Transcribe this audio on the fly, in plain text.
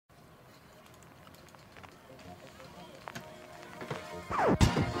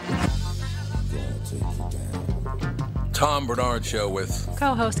Tom Bernard Show with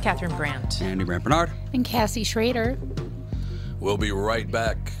co-host Catherine Brandt. Andy Brandt Bernard. And Cassie Schrader. We'll be right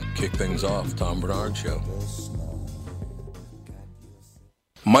back. Kick things off. Tom Bernard Show.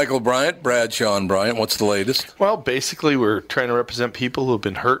 Michael Bryant, Bradshaw and Bryant, what's the latest? Well, basically, we're trying to represent people who have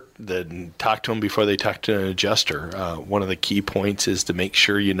been hurt, then talk to them before they talk to an adjuster. One of the key points is to make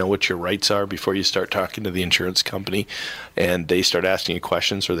sure you know what your rights are before you start talking to the insurance company, and they start asking you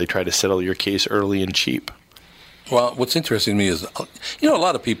questions or they try to settle your case early and cheap. Well, what's interesting to me is, a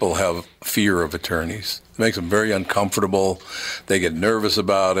lot of people have fear of attorneys. It makes them very uncomfortable. They get nervous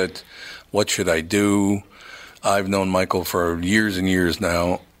about it. What should I do? I've known Michael for years and years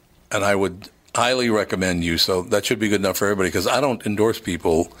now, and I would highly recommend you. So that should be good enough for everybody, because I don't endorse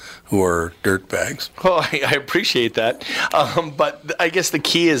people who are dirtbags. Well, I appreciate that. But I guess the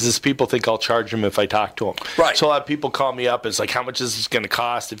key is people think I'll charge them if I talk to them. Right. So a lot of people call me up. It's like, how much is this going to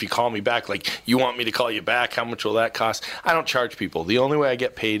cost if you call me back? Like, you want me to call you back? How much will that cost? I don't charge people. The only way I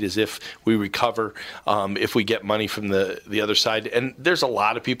get paid is if we recover, if we get money from the other side. And there's a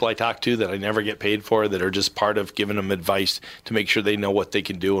lot of people I talk to that I never get paid for that are just part of giving them advice to make sure they know what they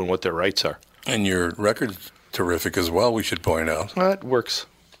can do and what their rights are. And your record's terrific as well, we should point out. Well, it works.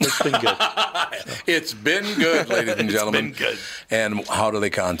 It's been good. It's been good, ladies and gentlemen. It's been good. And how do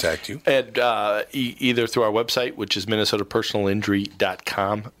they contact you? And either through our website, which is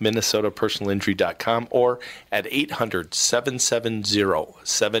minnesotapersonalinjury.com, minnesotapersonalinjury.com, or at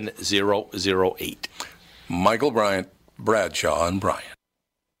 800-770-7008. Michael Bryant, Bradshaw and Bryant.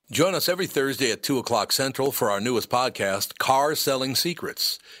 Join us every Thursday at 2 o'clock Central for our newest podcast, Car Selling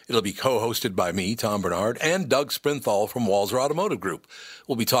Secrets. It'll be co-hosted by me, Tom Bernard, and Doug Sprinthal from Walzer Automotive Group.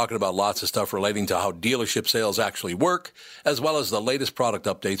 We'll be talking about lots of stuff relating to how dealership sales actually work, as well as the latest product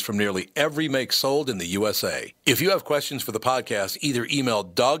updates from nearly every make sold in the USA. If you have questions for the podcast, either email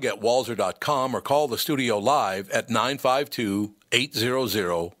doug@walzer.com or call the studio live at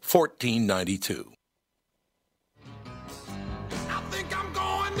 952-800-1492.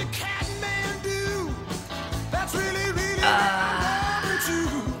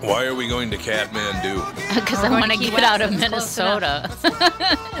 Why are we going to Kathmandu? Because I want to get out of Minnesota.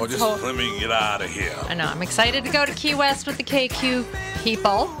 Oh, just let me get out of here. I know. I'm excited to go to Key West with the KQ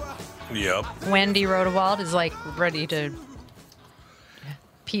people. Yep. Wendy Rodewald is like ready to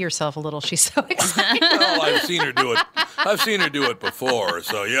pee herself a little. She's so excited. Well, I've seen her do it. I've seen her do it before,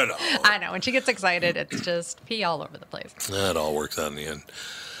 so you know. I know. When she gets excited, it's just pee all over the place. That all works out in the end.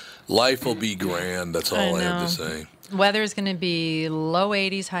 Life will be grand. That's all I have to say. Weather is going to be low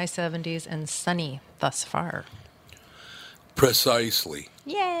 80s, high 70s, and sunny thus far. Precisely.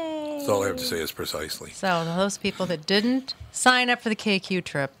 Yay! That's all I have to say is precisely. So those people that didn't sign up for the KQ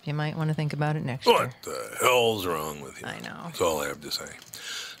trip, you might want to think about it next year. What the hell's wrong with you? I know. That's all I have to say.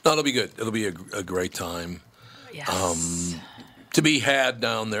 No, it'll be good. It'll be a great time. Yes. To be had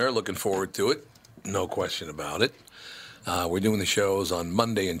down there. Looking forward to it. No question about it. We're doing the shows on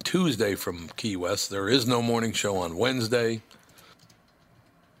Monday and Tuesday from Key West. There is no morning show on Wednesday.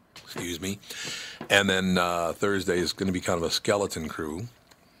 Excuse me. And then Thursday is going to be kind of a skeleton crew.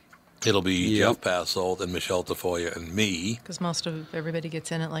 It'll be Jeff Passolt and Michelle Tafoya and me. Because most of everybody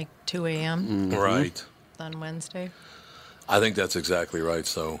gets in at like 2 a.m. Mm-hmm. Right. On Wednesday. I think that's exactly right.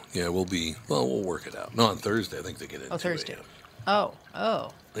 So, yeah, we'll work it out. No, on Thursday, I think they get in. Oh, Thursday. Oh.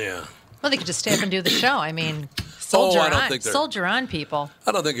 Yeah. Well, they could just stay up and do the show. I mean, soldier on, people.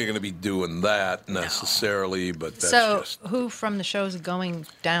 I don't think they're going to be doing that necessarily, but that's just... So, who from the show is going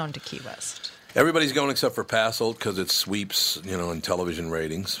down to Key West? Everybody's going except for Passolt because it sweeps, in television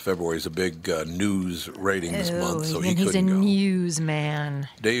ratings. February is a big news rating this month, so he couldn't go. He's a newsman.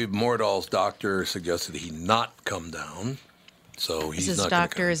 Dave Mordahl's doctor suggested he not come down. So he's is his not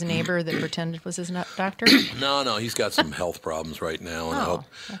doctor his neighbor that pretended was his doctor? No, he's got some health problems right now, and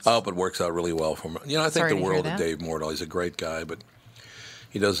I hope it works out really well for him. I think the world of Dave Mordahl. He's a great guy, but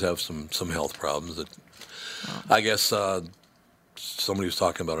he does have some health problems that I guess somebody was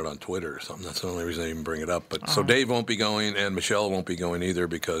talking about it on Twitter or something. That's the only reason I even bring it up. But so Dave won't be going, and Michelle won't be going either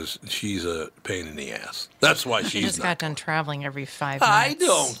because she's a pain in the ass. That's why she just got done traveling every 5 minutes. I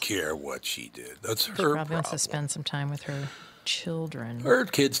don't care what she did. That's her problem. She probably wants to spend some time with her children. Her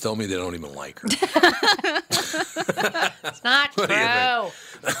kids tell me they don't even like her. It's not true.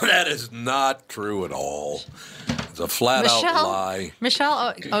 That is not true at all. It's a flat-out lie.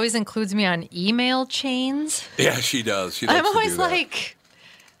 Michelle always includes me on email chains. Yeah, she does. I'm always like,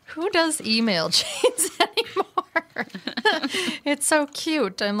 who does email chains anymore? It's so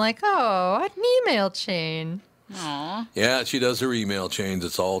cute. I'm like, an email chain. Aww. Yeah, she does her email chains.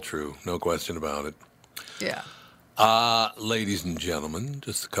 It's all true. No question about it. Yeah. Ladies and gentlemen,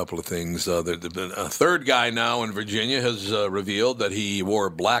 just a couple of things. A third guy now in Virginia has revealed that he wore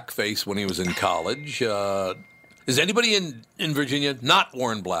blackface when he was in college. Is anybody in Virginia not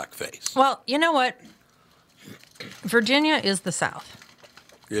wearing blackface? Well, you know what? Virginia is the South.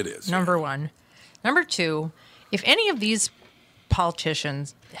 It is. Number one. Number two, if any of these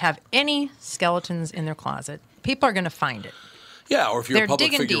politicians have any skeletons in their closet, people are going to find it. Yeah, or if you're They're a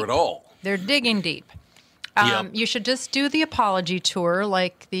public digging figure deep. at all. They're digging deep. Yep. You should just do the apology tour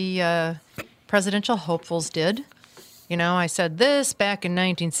like the presidential hopefuls did. You know, I said this back in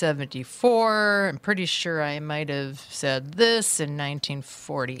 1974. I'm pretty sure I might have said this in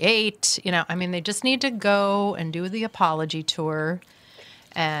 1948. You know, I mean, they just need to go and do the apology tour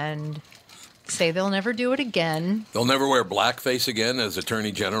and say they'll never do it again. They'll never wear blackface again as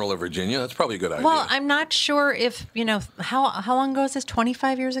Attorney General of Virginia? That's probably a good idea. Well, I'm not sure if, you know, how long ago is this?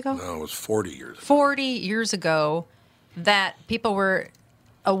 25 years ago? No, it was 40 years ago. 40 years ago that people were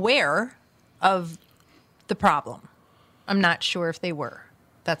aware of the problem. I'm not sure if they were.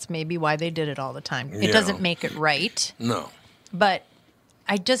 That's maybe why they did it all the time. It Yeah. doesn't make it right. No. But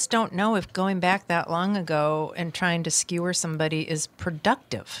I just don't know if going back that long ago and trying to skewer somebody is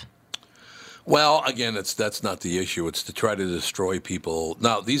productive. Well, again, that's not the issue. It's to try to destroy people.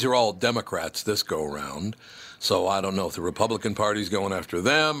 Now, these are all Democrats this go around, so I don't know if the Republican Party's going after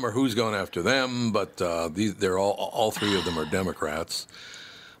them or who's going after them, but they're all three of them are Democrats.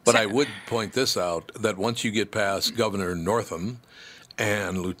 But I would point this out, that once you get past Governor Northam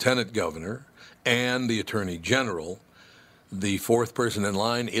and Lieutenant Governor and the Attorney General, the fourth person in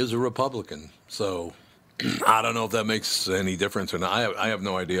line is a Republican. So I don't know if that makes any difference or not. I have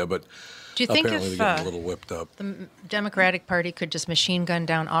no idea, but Do you think apparently if they're getting a little whipped up. the Democratic Party could just machine gun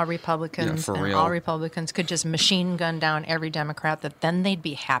down all Republicans Yeah, for and real. all Republicans could just machine gun down every Democrat, that then they'd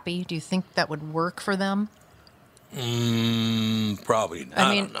be happy? Do you think that would work for them? Probably.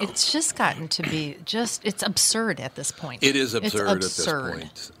 I mean, don't know. it's just gotten to be it's absurd at this point. It is absurd It's at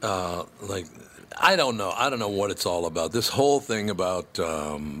this point. I don't know. I don't know what it's all about. This whole thing about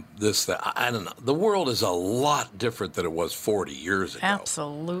this, that, I don't know. The world is a lot different than it was 40 years ago.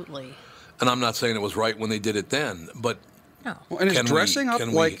 Absolutely. And I'm not saying it was right when they did it then, but No. Well, and is Can we- dressing up can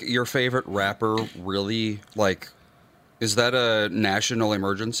we- like your favorite rapper really, like, is that a national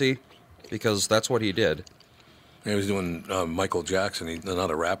emergency? Because that's what he did. he was doing Michael Jackson. He's not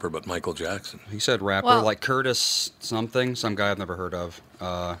a rapper, but Michael Jackson. He said rapper, Well- like Curtis something, some guy I've never heard of.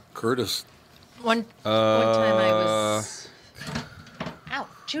 Curtis. One time I was. Ow,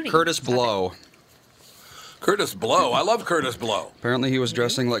 Judy. Curtis stop it. Blow. Curtis Blow. I love Curtis Blow. Apparently he was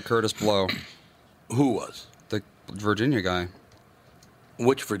dressing like Curtis Blow, Who was? the Virginia guy.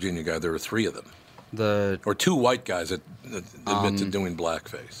 Which Virginia guy? There were three of them. The, Or two white guys that admit to doing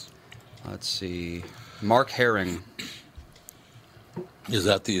blackface. let's see, Mark Herring, Is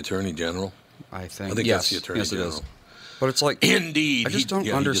that the Attorney General? I think. I think yes, that's the Attorney yes, General. it is. But it's like, Indeed. I just don't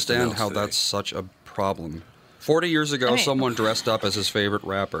he understand announced how today. that's such a problem. 40 years ago, I mean- someone dressed up as his favorite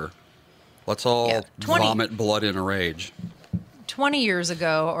rapper. Let's all Yeah, 20 vomit blood in a rage. 20 years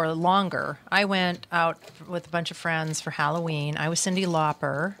ago or longer, I went out with a bunch of friends for Halloween. I was Cyndi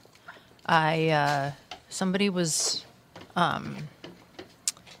Lauper. Somebody was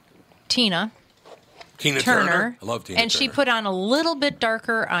Tina Tina Turner. I love Tina and she Turner. put on a little bit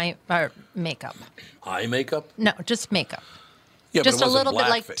darker makeup. Eye makeup? No, just makeup. Yeah, Just but a it wasn't little bit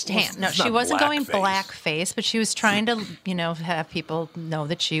like blackface. tan. No, It's she not wasn't going blackface. blackface, but she was trying to, have people know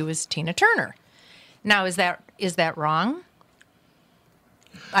that she was Tina Turner. Now, is that wrong?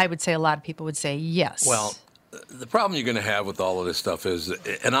 I would say a lot of people would say yes. Well, the problem you're going to have with all of this stuff is,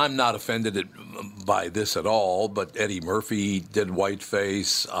 and I'm not offended by this at all, but Eddie Murphy did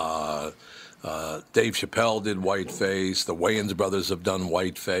whiteface. Dave Chappelle did whiteface. The Wayans brothers have done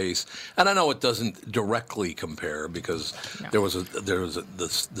whiteface. And I know it doesn't directly compare because there was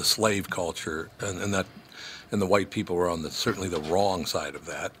the slave culture, and the white people were on certainly the wrong side of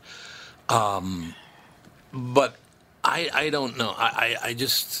that. But I don't know.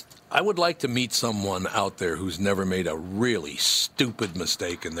 I would like to meet someone out there who's never made a really stupid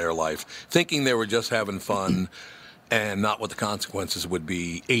mistake in their life, thinking they were just having fun and not what the consequences would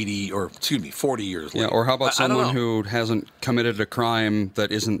be 40 years later. Yeah, or how about I don't someone know. who hasn't committed a crime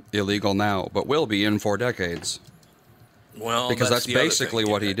that isn't illegal now, but will be in 4 decades? Well, because that's the other basically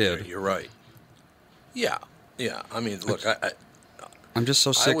thing, what he yeah, did. You're right. Yeah. I mean, look, I'm just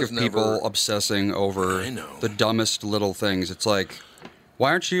so sick was of people never- obsessing over I know. the dumbest little things. It's like, why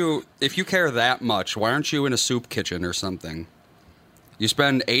aren't you, if you care that much, why aren't you in a soup kitchen or something? You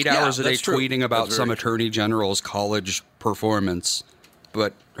spend 8 Yeah, hours a day that's true. tweeting about That's some very true. attorney general's college performance,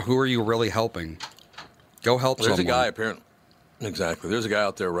 but who are you really helping? Go help There's someone. a guy apparently. Exactly. There's a guy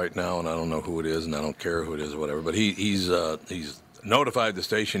out there right now, and I don't know who it is, and I don't care who it is or whatever. But he's notified the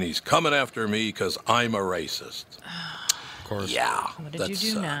station. He's coming after me because I'm a racist. Of course. Yeah. What did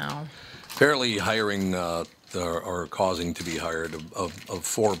you do now? Apparently, hiring or causing to be hired of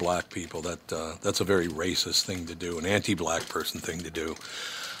 4 black people. That's a very racist thing to do, an anti-black person thing to do.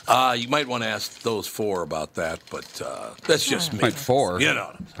 You might want to ask those 4 about that, but that's just me. Like 4? You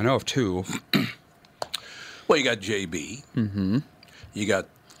know. I know of 2. Well, you got JB. Mm-hmm. You got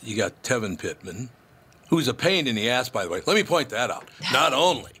Tevin Pittman, who's a pain in the ass, by the way. Let me point that out. Not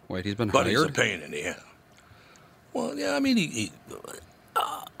only. Wait, he's been but hired? he's a pain in the ass. Well, yeah, I mean, he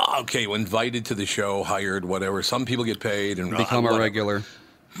okay, invited to the show, hired, whatever. Some people get paid and become a regular.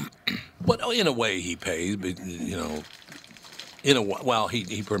 But in a way, he pays. But,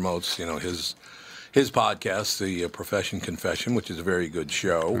 he promotes his podcast, the Profession Confession, which is a very good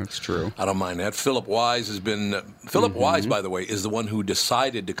show. That's true. I don't mind that. Philip Wise has been Philip Wise, by the way, is the one who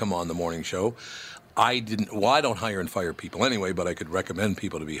decided to come on the morning show. I didn't. Well, I don't hire and fire people anyway, but I could recommend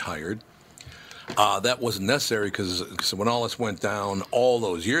people to be hired. That wasn't necessary because when all this went down all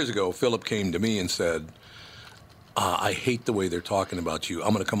those years ago, Philip came to me and said, I hate the way they're talking about you.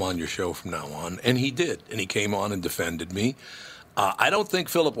 I'm going to come on your show from now on. And he did. And he came on and defended me. I don't think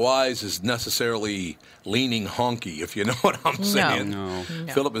Philip Wise is necessarily leaning honky, if you know what I'm saying. No.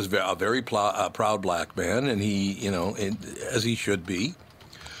 Philip is a very proud black man, and he, as he should be.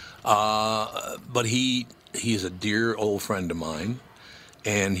 But he's a dear old friend of mine.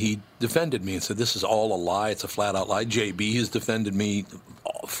 And he defended me and said, this is all a lie. It's a flat-out lie. JB has defended me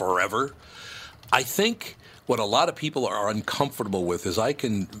forever. I think what a lot of people are uncomfortable with is I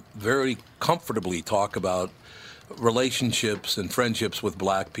can very comfortably talk about relationships and friendships with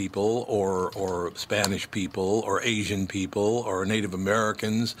black people or Spanish people or Asian people or Native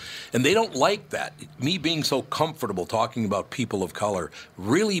Americans, and they don't like that. Me being so comfortable talking about people of color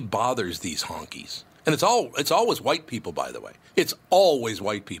really bothers these honkies. And it's always white people, by the way. It's always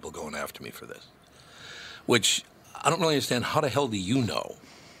white people going after me for this, which I don't really understand. How the hell do you know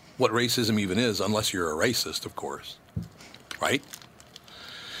what racism even is, unless you're a racist, of course, right?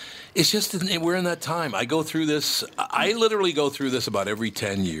 It's just we're in that time. I go through this. I literally go through this about every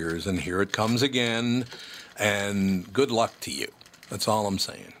 10 years, and here it comes again, and good luck to you. That's all I'm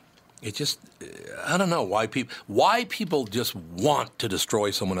saying. It just, I don't know why people just want to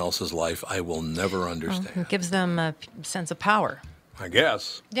destroy someone else's life. I will never understand. It gives them a sense of power. I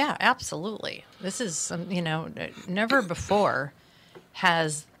guess. Yeah, absolutely. This is, never before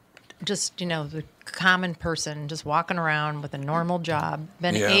has just, the common person just walking around with a normal job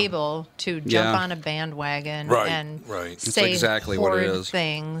been able to jump on a bandwagon and say exactly what it horrid is.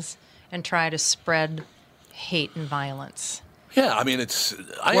 things and try to spread hate and violence. Yeah, I mean,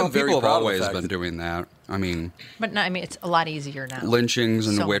 I am very people have proud always of the fact been that, doing that. I mean, But no, it's a lot easier now. lynchings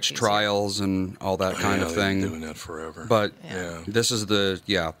and So witch much easier. trials and all that kind of they've been thing. doing that forever. But Yeah. this is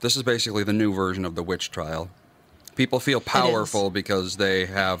basically the new version of the witch trial. People feel powerful because they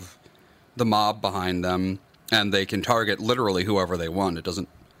have the mob behind them and they can target literally whoever they want. It doesn't,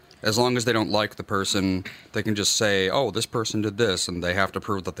 as long as they don't like the person, they can just say, "Oh, this person did this," and they have to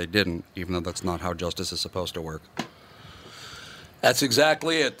prove that they didn't, even though that's not how justice is supposed to work. That's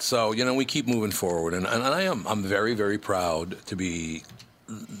exactly it. So, we keep moving forward. And I'm very, very proud to be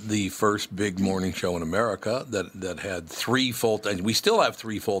the first big morning show in America that had 3 full-time. We still have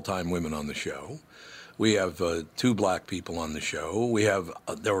 3 full-time women on the show. We have 2 black people on the show.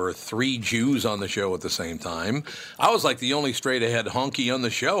 There were 3 Jews on the show at the same time. I was like the only straight-ahead honky on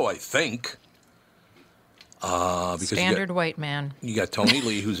the show, I think. Because Standard white man. You got Tony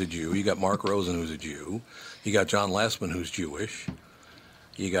Lee, who's a Jew. You got Mark Rosen, who's a Jew. You got John Lessman, who's Jewish.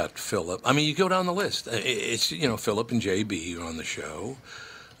 You got Philip. I mean, you go down the list. It's, Philip and JB are on the show.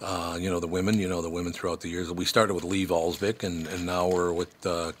 The women throughout the years. We started with Lee Valsvik, and now we're with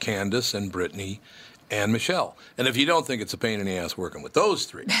Candace and Brittany and Michelle. And if you don't think it's a pain in the ass working with those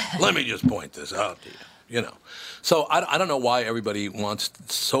 3, let me just point this out to you. So I don't know why everybody wants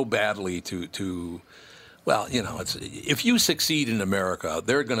so badly to well, it's if you succeed in America,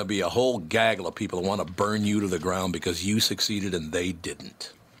 there are going to be a whole gaggle of people who want to burn you to the ground because you succeeded and they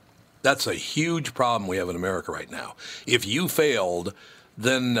didn't. That's a huge problem we have in America right now. If you failed,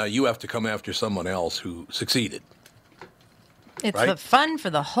 then you have to come after someone else who succeeded. It's Right? the fun for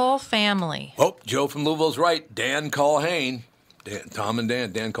the whole family. Oh, Joe from Louisville's right. Dan Culhane. Tom and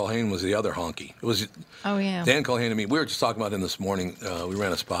Dan Culhane was the other honky. It was Oh, yeah. Dan Culhane and me. We were just talking about him this morning. We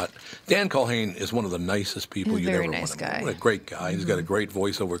ran a spot. Dan Culhane is one of the nicest people He's a you'd very ever nice want to meet. guy. What a great guy. He's got a great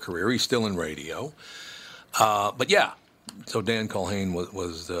voiceover career. He's still in radio. But yeah, So Dan Culhane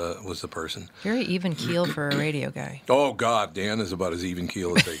was the person. Very even keel for a radio guy. Oh, God, Dan is about as even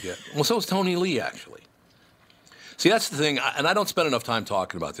keel as they get. Well, so is Tony Lee, actually. See, that's the thing, and I don't spend enough time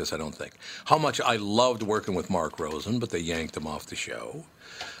talking about this, I don't think. How much I loved working with Mark Rosen, but they yanked him off the show.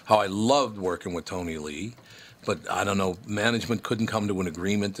 How I loved working with Tony Lee, but I don't know, management couldn't come to an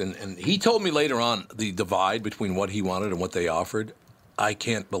agreement. And he told me later on the divide between what he wanted and what they offered. I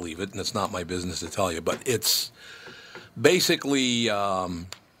can't believe it, and it's not my business to tell you, but it's basically, Lunch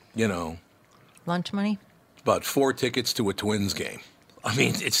money? about 4 tickets to a Twins game. I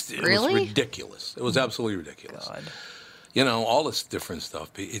mean, it Really? was ridiculous. It was absolutely ridiculous. God. All this different stuff.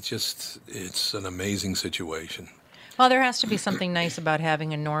 It's an amazing situation. Well, there has to be something nice about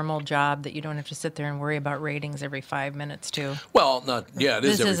having a normal job that you don't have to sit there and worry about ratings every 5 minutes, too. Well, it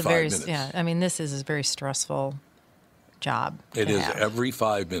is every 5 minutes. Yeah, I mean, this is a very stressful job. It is have. every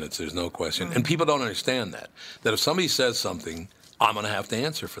 5 minutes, there's no question. And people don't understand that if somebody says something, I'm going to have to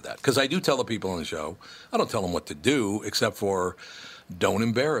answer for that. Because I do tell the people on the show, I don't tell them what to do, except for don't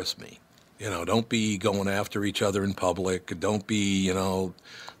embarrass me. Don't be going after each other in public. Don't be,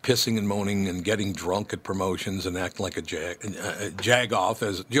 pissing and moaning and getting drunk at promotions and acting like a jag-off,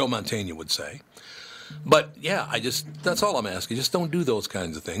 as Joe Mantegna would say. But, yeah, that's all I'm asking. Just don't do those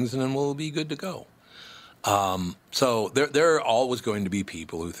kinds of things, and then we'll be good to go. So there are always going to be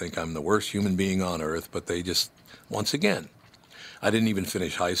people who think I'm the worst human being on earth, but they just, once again, I didn't even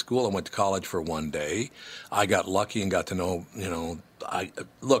finish high school. I went to college for 1 day. I got lucky and got to know,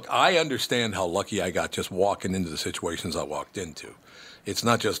 I understand how lucky I got just walking into the situations I walked into. It's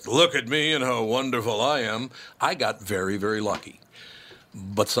not just, look at me and how wonderful I am. I got very, very lucky.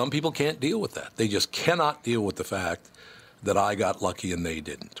 But some people can't deal with that. They just cannot deal with the fact that I got lucky and they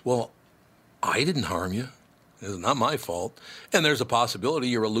didn't. Well, I didn't harm you. It's not my fault. And there's a possibility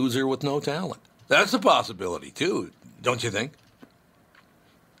you're a loser with no talent. That's a possibility, too, don't you think?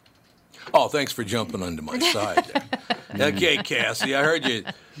 Oh, thanks for jumping onto my side there. Okay, Cassie, I heard you.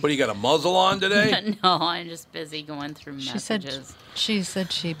 What, do you got a muzzle on today? No, I'm just busy going through messages. She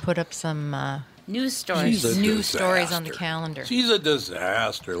said she put up some news stories. News stories on the calendar. She's a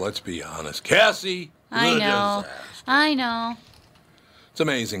disaster, let's be honest. Cassie, I know. It's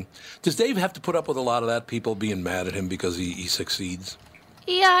amazing. Does Dave have to put up with a lot of that, people being mad at him because he succeeds?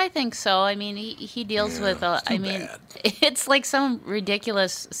 Yeah, I think so. I mean, he deals with. Bad. It's like some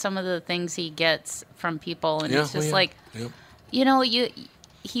of the things he gets from people, and it's just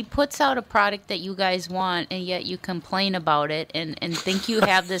he puts out a product that you guys want, and yet you complain about it and think you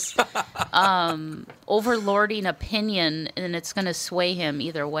have this overlording opinion, and it's going to sway him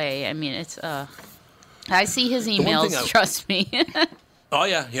either way. I mean, it's. I see his emails. Trust me. Oh,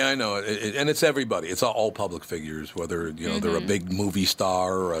 yeah, I know. And it's everybody. It's all public figures, whether they're a big movie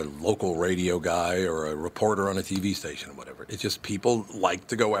star or a local radio guy or a reporter on a TV station or whatever. It's just people like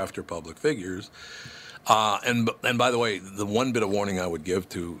to go after public figures. And by the way, the one bit of warning I would give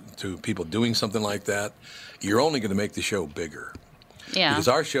to people doing something like that, you're only going to make the show bigger. Yeah. Because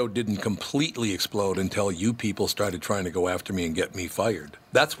our show didn't completely explode until you people started trying to go after me and get me fired.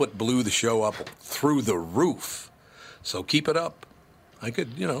 That's what blew the show up through the roof. So keep it up. I could,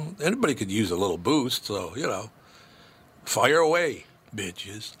 anybody could use a little boost, so, fire away,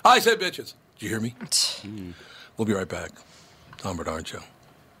 bitches. I said bitches. Did you hear me? We'll be right back. Tom Bernard Show.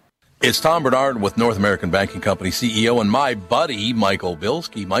 It's Tom Bernard with North American Banking Company CEO and my buddy, Michael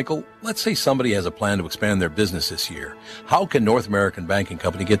Bilski. Michael, let's say somebody has a plan to expand their business this year. How can North American Banking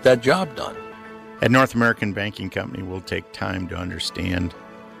Company get that job done? At North American Banking Company, we'll take time to understand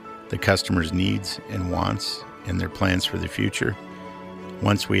the customer's needs and wants and their plans for the future.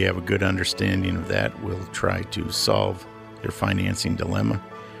 Once we have a good understanding of that, we'll try to solve their financing dilemma.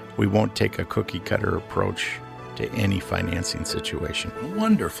 We won't take a cookie-cutter approach to any financing situation.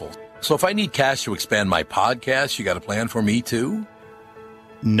 Wonderful. So if I need cash to expand my podcast, you got a plan for me too?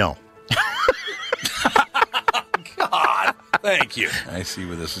 No. God, thank you. I see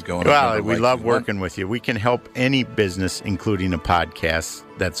where this is going. Well, we love working with you. We can help any business, including a podcast,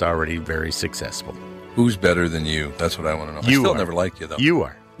 that's already very successful. Who's better than you? That's what I want to know. You I still are. Never liked you, though. You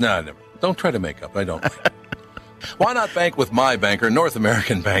are. No, I never. Don't try to make up. I don't like it. Why not bank with my banker, North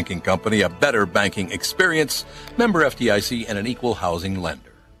American Banking Company, a better banking experience, member FDIC, and an equal housing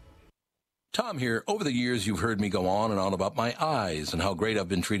lender. Tom here. Over the years, you've heard me go on and on about my eyes and how great I've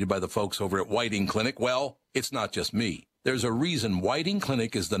been treated by the folks over at Whiting Clinic. Well, it's not just me. There's a reason Whiting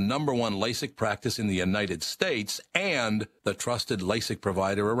Clinic is the #1 LASIK practice in the United States and the trusted LASIK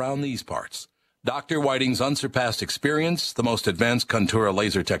provider around these parts. Dr. Whiting's unsurpassed experience, the most advanced Contura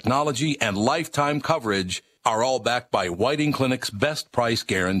laser technology, and lifetime coverage are all backed by Whiting Clinic's best price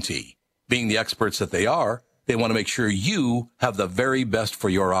guarantee. Being the experts that they are, They want to make sure you have the very best for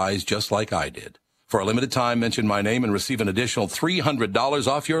your eyes, just like I did. For a limited time, mention my name and receive an additional $300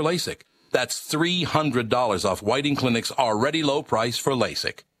 off your LASIK. That's $300 off Whiting Clinic's already low price for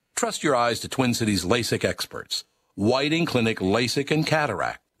LASIK. Trust your eyes to Twin Cities LASIK experts. Whiting Clinic LASIK and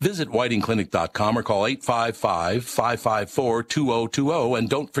Cataract. Visit whitingclinic.com or call 855-554-2020. And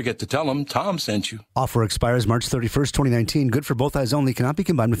don't forget to tell them Tom sent you. Offer expires March 31st, 2019. Good for both eyes only. Cannot be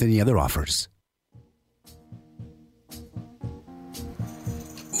combined with any other offers.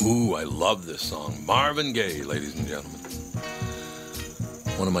 Ooh, I love this song. Marvin Gaye, ladies and gentlemen.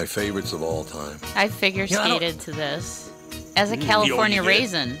 One of my favorites of all time. I figure skated to this as a California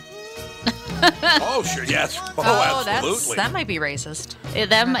raisin. Oh, sure, yes. Oh, absolutely. That might be racist.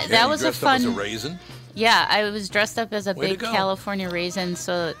 That was a fun. Up as a raisin? Yeah, I was dressed up as a Way big to go. California raisin,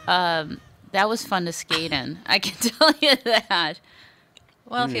 so that was fun to skate in. I can tell you that.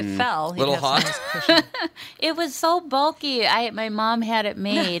 Well, if you fell, Little you'd have some hot? nice cushion. It was so bulky. My mom had it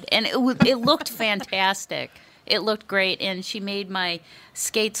made, and it looked fantastic. It looked great, and she made my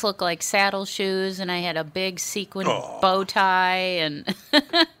skates look like saddle shoes, and I had a big sequin bow tie, and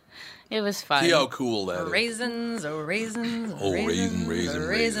it was fun. See how cool that is. Raisins, raisins, Oh, raisins,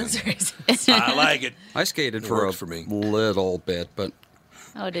 raisins. I like it. I skated It for works a for me. little bit, but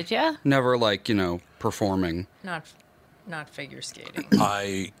Oh, did ya? never performing. Not figure skating.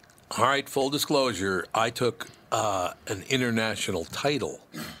 All right, full disclosure, I took an international title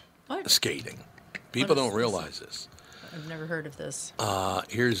skating. People don't realize this. I've never heard of this.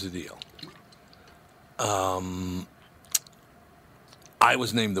 Here's the deal. I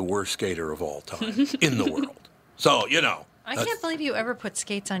was named the worst skater of all time in the world. So, I can't believe you ever put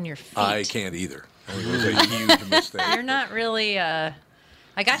skates on your feet. I can't either. It was a huge mistake. You're not really. I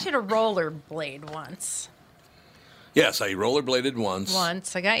got you to rollerblade once. Yes, I rollerbladed once.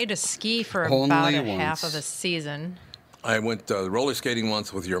 I got you to ski for Only about a once. half of a season. I went roller skating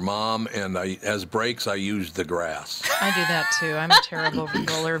once with your mom, and as brakes, I used the grass. I do that too. I'm a terrible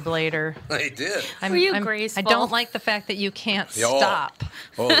rollerblader. I did. I'm, Were you I'm- graceful? I don't like the fact that you can't stop.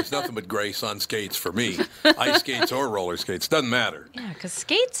 Oh, there's nothing but grace on skates for me. Ice skates or roller skates, doesn't matter. Yeah, because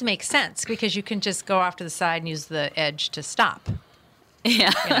skates make sense because you can just go off to the side and use the edge to stop.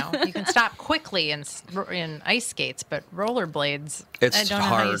 Yeah. You can stop quickly in ice skates, but rollerblades, It's I don't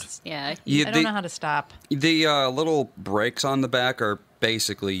hard. Know Yeah. I don't know how to stop. The little brakes on the back are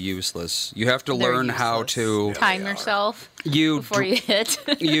basically useless. You have to They're learn how useless. to Time yourself you before you hit.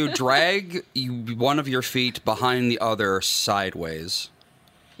 you drag one of your feet behind the other sideways.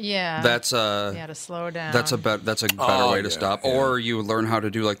 Yeah. That's to slow down. that's a better way to yeah, stop. yeah. Or you learn how to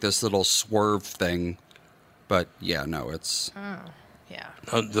do like this little swerve thing. But yeah, no, it's. Yeah.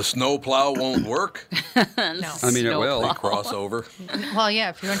 The snow plow won't work. No. I mean, it will. Crossover. Well,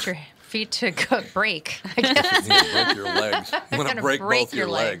 yeah, if you want your feet to break, I guess. Break your legs. You want to Gonna break both your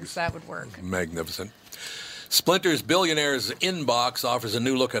legs. That would work. Magnificent. Splinter's Billionaire's Inbox offers a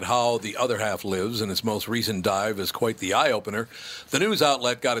new look at how the other half lives, and its most recent dive is quite the eye-opener. The news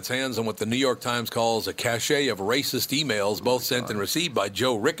outlet got its hands on what the New York Times calls a cache of racist emails, both sent and received by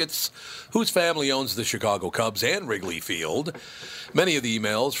Joe Ricketts, whose family owns the Chicago Cubs and Wrigley Field. Many of the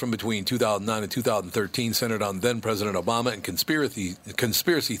emails from between 2009 and 2013 centered on then-President Obama and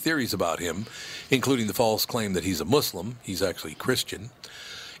conspiracy theories about him, including the false claim that he's a Muslim. He's actually Christian.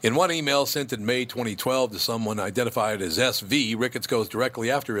 In one email sent in May 2012 to someone identified as SV, Ricketts goes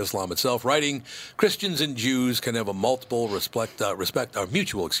directly after Islam itself, writing, Christians and Jews can have a mutual respect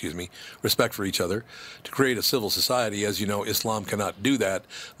for each other to create a civil society. As you know, Islam cannot do that.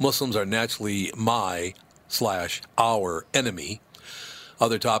 Muslims are naturally my/our enemy.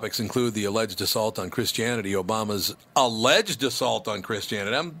 Other topics include the alleged assault on Christianity, Obama's alleged assault on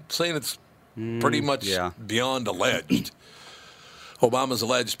Christianity. I'm saying it's pretty much beyond alleged. Obama's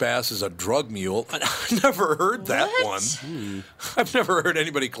alleged past is a drug mule. I've never heard that one. I've never heard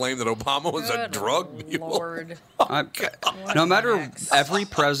anybody claim that Obama was a drug mule. Lord. No matter, every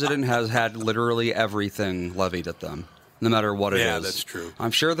president has had literally everything levied at them, no matter what it is. Yeah, that's true.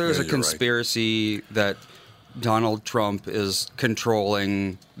 I'm sure there's Yeah, a you're right. conspiracy that Donald Trump is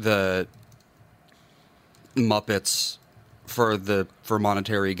controlling the Muppets for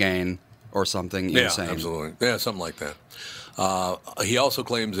monetary gain or something insane. Yeah, absolutely. Yeah, something like that. He also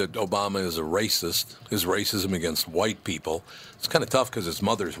claims that Obama is a racist, his racism against white people. It's kind of tough because his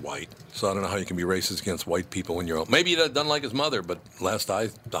mother's white, so I don't know how you can be racist against white people when you're... Maybe he doesn't like his mother, but last I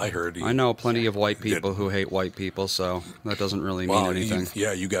heard... I know plenty of white people who hate white people, so that doesn't really mean anything.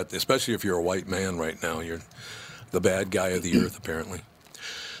 You got... Especially if you're a white man right now. You're the bad guy of the earth, apparently.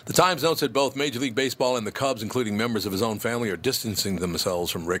 The Times notes that both Major League Baseball and the Cubs, including members of his own family, are distancing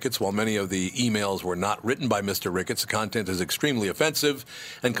themselves from Ricketts. While many of the emails were not written by Mr. Ricketts, the content is extremely offensive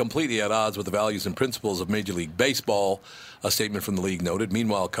and completely at odds with the values and principles of Major League Baseball, a statement from the league noted.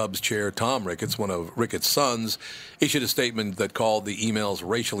 Meanwhile, Cubs chair Tom Ricketts, one of Ricketts' sons, issued a statement that called the emails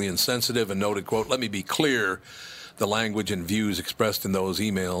racially insensitive and noted, quote, "Let me be clear. The language and views expressed in those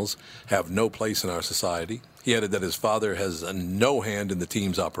emails have no place in our society." He added that his father has no hand in the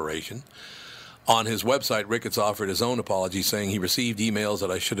team's operation. On his website, Ricketts offered his own apology, saying he received emails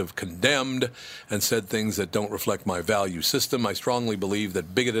that I should have condemned and said things that don't reflect my value system. I strongly believe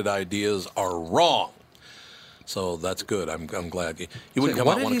that bigoted ideas are wrong. So that's good. I'm glad. You wouldn't come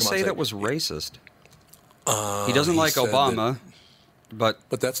what out, did he say that was racist? He doesn't like Obama, but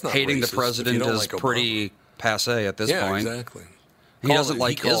that's not hating racist the president is like pretty passe at this point. Yeah, exactly. He doesn't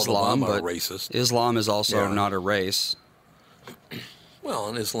like Islam, but racist. Islam is also not a race. Well,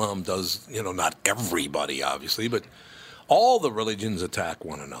 and Islam does, not everybody, obviously, but all the religions attack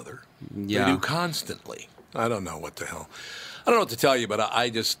one another. Yeah. They do constantly. I don't know what the hell. I don't know what to tell you, but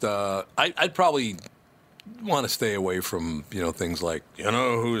I just, I'd probably want to stay away from, things like,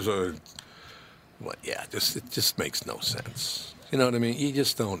 who's a, what? Yeah, it just makes no sense. You know what I mean? You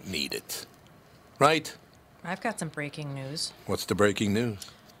just don't need it. Right? I've got some breaking news. What's the breaking news?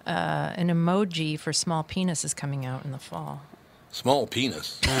 An emoji for small penis is coming out in the fall. Small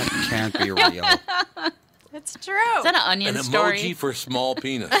penis? That can't be real. It's true. Is that an Onion story? An emoji for small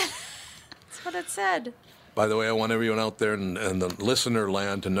penis. That's what it said. By the way, I want everyone out there in the listener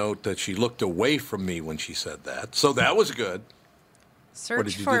land to note that she looked away from me when she said that. So that was good. Search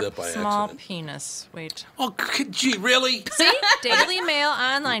did you for do that by small accident? Penis. Wait. Oh, gee, really? See? Daily Mail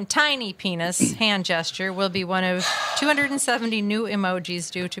Online tiny penis hand gesture will be one of 270 new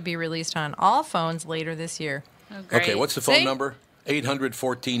emojis due to be released on all phones later this year. Oh, great. Okay, what's the phone See? number?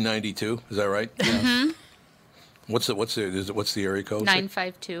 800-1492. Is that right? Mm-hmm. What's the area code?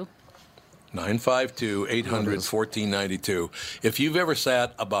 952. 952-800-1492. If you've ever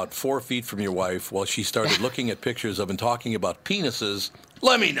sat about 4 feet from your wife while she started looking at pictures of and talking about penises,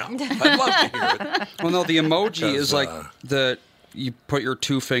 let me know. I'd love to hear it. Well, no, the emoji is like you put your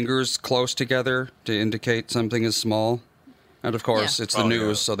two fingers close together to indicate something is small. And, of course, it's the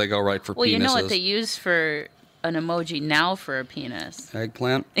news, so they go right for penises. Well, you know what they use for an emoji now for a penis?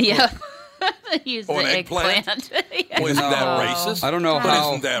 Eggplant? Yeah. They use the an eggplant? Yeah. Well, isn't that racist? I don't know But how.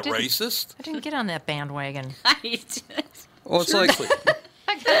 isn't that racist? I didn't get on that bandwagon. Well, it's like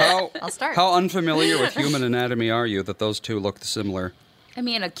I'll start. how unfamiliar with human anatomy are you that those two look similar? I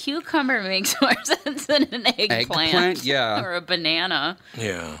mean, a cucumber makes more sense than an eggplant. Eggplant? Yeah. Or a banana.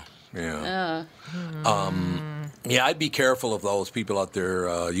 Yeah. Yeah, I'd be careful of those people out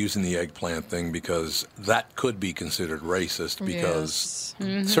there using the eggplant thing because that could be considered racist because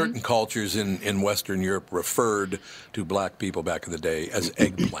certain cultures in Western Europe referred to black people back in the day as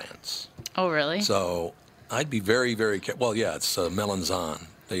eggplants. Oh, really? So I'd be very, very careful. Well, yeah, it's melanzane.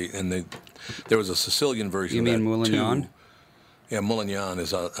 There was a Sicilian version You of that mean Moulignon? too. Yeah, Moulignon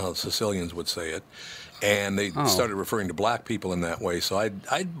is how Sicilians would say it. And they started referring to black people in that way. So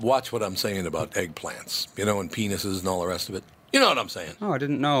I'd watch what I'm saying about eggplants, and penises and all the rest of it. You know what I'm saying? Oh, I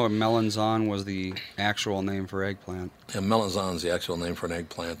didn't know melanzane was the actual name for eggplant. And melanzane's the actual name for an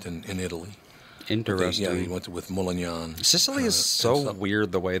eggplant in Italy. Interesting. He went with Moulignon. Sicily is so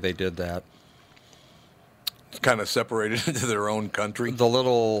weird the way they did that. Kind of separated into their own country. The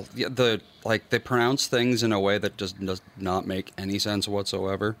little, they pronounce things in a way that just does not make any sense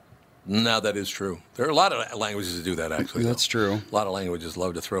whatsoever. No, that is true. There are a lot of languages that do that, actually. That's true. A lot of languages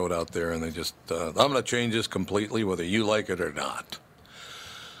love to throw it out there, and they just, I'm going to change this completely, whether you like it or not.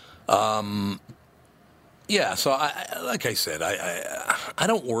 Yeah, so like I said, I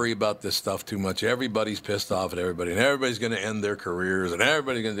don't worry about this stuff too much. Everybody's pissed off at everybody, and everybody's going to end their careers, and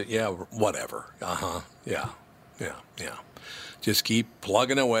everybody's going to, whatever. Yeah. Just keep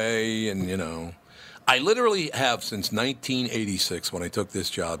plugging away, and, I literally have since 1986, when I took this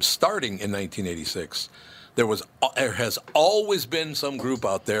job, starting in 1986, there has always been some group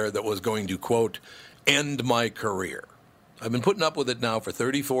out there that was going to, quote, end my career. I've been putting up with it now for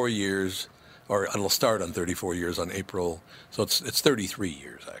 34 years, or it'll start on 34 years on April, so it's 33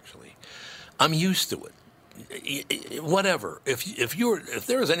 years, actually. I'm used to it. Whatever. If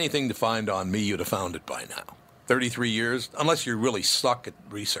there was anything to find on me, you'd have found it by now. 33 years, unless you really suck at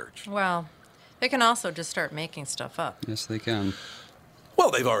research. Well, they can also just start making stuff up. Yes, they can.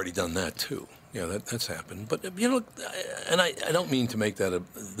 Well, they've already done that, too. Yeah, that's happened. But, and I don't mean to make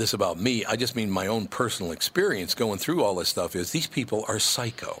this about me. I just mean my own personal experience going through all this stuff is these people are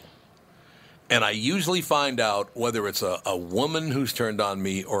psycho. And I usually find out whether it's a woman who's turned on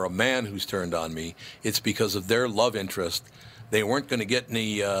me or a man who's turned on me, it's because of their love interest. They weren't going to get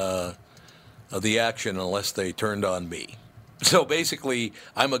any of the action unless they turned on me. So basically,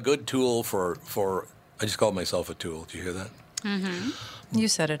 I'm a good tool for I just called myself a tool. Did you hear that? Mm-hmm. You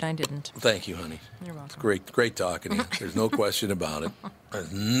said it. I didn't. Thank you, honey. You're welcome. It's great talking to you. There's no question about it.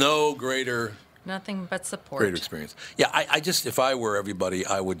 There's no greater... Nothing but support. Greater experience. Yeah, I just, if I were everybody,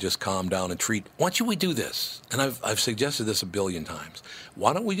 I would just calm down and treat, why don't we do this? And I've suggested this a billion times.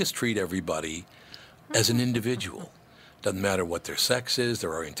 Why don't we just treat everybody as an individual? Doesn't matter what their sex is,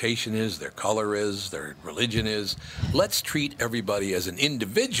 their orientation is, their color is, their religion is. Let's treat everybody as an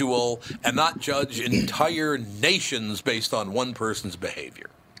individual and not judge entire nations based on one person's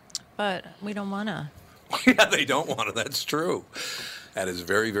behavior. But we don't want to. Yeah, they don't want to. That's true. That is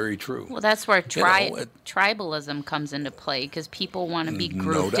very, very true. Well, that's where tribalism comes into play, because people want to be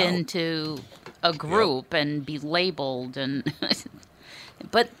grouped into a group and be labeled, and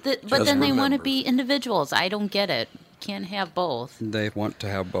but then they want to be individuals. I don't get it. Can't have both. They want to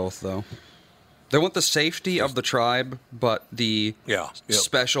have both, though. They want the safety of the tribe, but the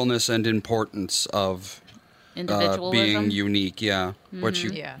specialness and importance of being unique. Yeah, mm-hmm. Which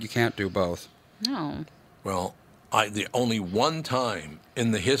you can't do both. No. Well. The only one time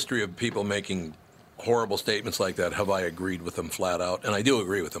in the history of people making horrible statements like that have I agreed with them flat out, and I do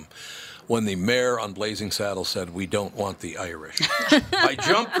agree with them, when the mayor on Blazing Saddles said, "We don't want the Irish." I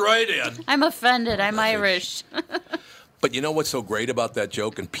jumped right in. I'm offended. I'm Irish. But you know what's so great about that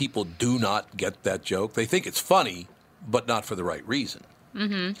joke, and people do not get that joke? They think it's funny, but not for the right reason.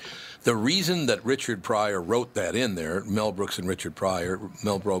 Mm-hmm. The reason that Richard Pryor wrote that in there, Mel Brooks and Richard Pryor,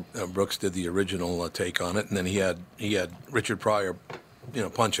 Brooks did the original take on it, and then he had Richard Pryor,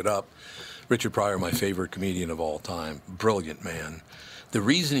 punch it up. Richard Pryor, my favorite comedian of all time, brilliant man. The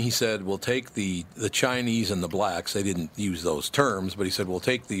reason he said we'll take the Chinese and the blacks, they didn't use those terms, but he said we'll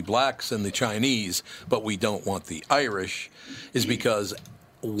take the blacks and the Chinese, but we don't want the Irish, is because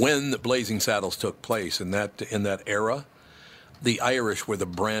when the Blazing Saddles took place in that era, the Irish were the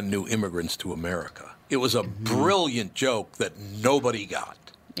brand new immigrants to America. It was a brilliant joke that nobody got.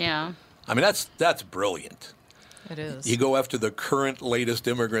 Yeah. I mean, that's brilliant. It is. You go after the current latest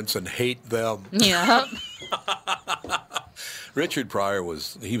immigrants and hate them. Yeah. Richard Pryor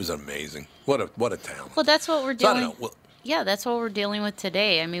was amazing. What a talent. Well, that's what we're dealing. Yeah, that's what we're dealing with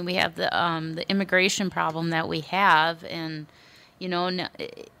today. I mean, we have the immigration problem that we have, and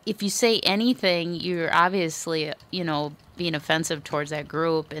if you say anything, you're obviously being offensive towards that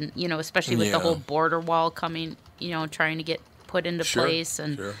group, and especially with the whole border wall coming, trying to get put into place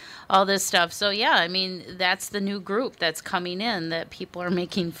and all this stuff. So yeah, I mean, that's the new group that's coming in that people are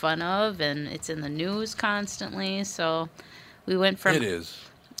making fun of, and it's in the news constantly. So we went from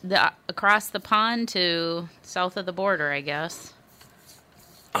across the pond to south of the border, I guess.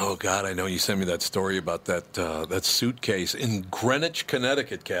 Oh, God, I know you sent me that story about that suitcase in Greenwich,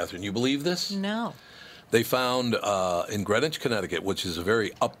 Connecticut, Catherine. You believe this? No. They found in Greenwich, Connecticut, which is a very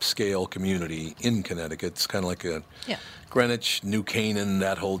upscale community in Connecticut. It's kind of like Greenwich, New Canaan,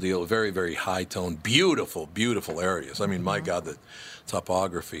 that whole deal. Very, very high-tone, beautiful, beautiful areas. I mean, my God, the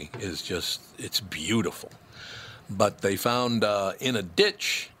topography is it's beautiful. But they found in a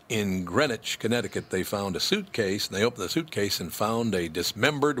ditch in Greenwich, Connecticut, they found a suitcase, and they opened the suitcase and found a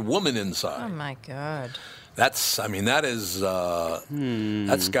dismembered woman inside. Oh, my God. That's got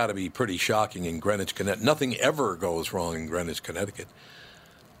to be pretty shocking in Greenwich, Connecticut. Nothing ever goes wrong in Greenwich, Connecticut.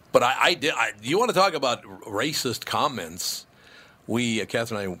 But you want to talk about racist comments?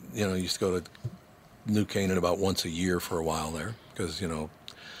 Catherine and I, used to go to New Canaan about once a year for a while there because,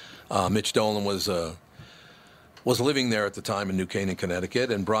 Mitch Dolan was living there at the time in New Canaan, Connecticut,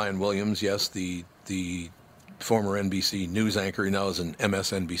 and Brian Williams, yes, the former NBC news anchor. He now is an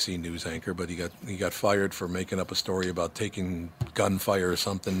MSNBC news anchor, but he got fired for making up a story about taking gunfire or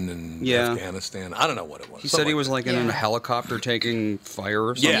something in Afghanistan. I don't know what it was. He said he was in a helicopter taking fire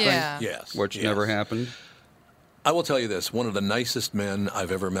or something. Yeah. Yes. Which never happened. I will tell you this, one of the nicest men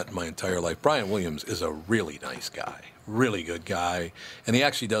I've ever met in my entire life. Brian Williams is a really nice guy, really good guy, and he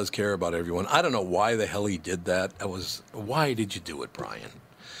actually does care about everyone. I don't know why the hell he did that. Why did you do it, Brian?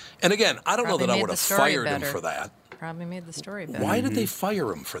 And again, I don't know that I would have fired him for that. Probably made the story better. Why did they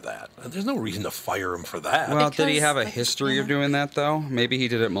fire him for that? There's no reason to fire him for that. Well, did he have a history of doing that, though? Maybe he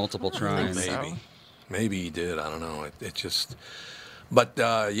did it multiple times. Maybe he did. I don't know. It just... But,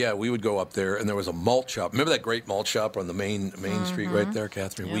 we would go up there, and there was a malt shop. Remember that great malt shop on the main street right there,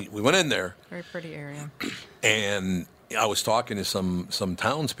 Catherine? Yep. We went in there. Very pretty area. And I was talking to some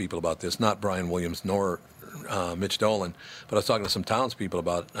townspeople about this, not Brian Williams nor Mitch Dolan, but I was talking to some townspeople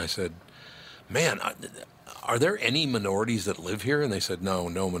about it, and I said, man, are there any minorities that live here? And they said, no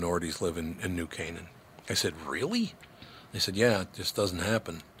minorities live in New Canaan. I said, really? They said, yeah, it just doesn't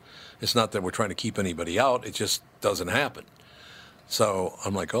happen. It's not that we're trying to keep anybody out. It just doesn't happen. So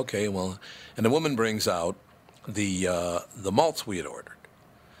I'm like, okay, well, and the woman brings out the malts we had ordered.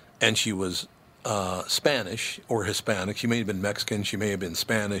 And she was Spanish or Hispanic. She may have been Mexican. She may have been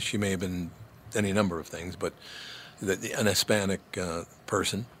Spanish. She may have been any number of things, but an Hispanic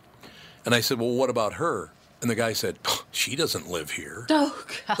person. And I said, well, what about her? And the guy said, she doesn't live here. Oh,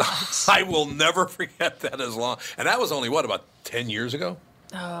 God. I will never forget that as long. And that was only, about 10 years ago?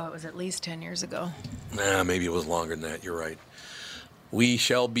 Oh, it was at least 10 years ago. Nah, maybe it was longer than that. You're right. We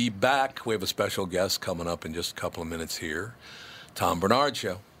shall be back. We have a special guest coming up in just a couple of minutes here. Tom Bernard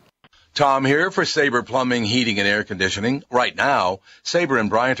Show. Tom here for Sabre Plumbing, Heating, and Air Conditioning. Right now, Sabre and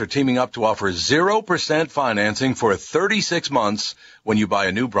Bryant are teaming up to offer 0% financing for 36 months when you buy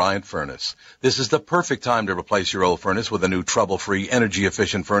a new Bryant furnace. This is the perfect time to replace your old furnace with a new trouble-free,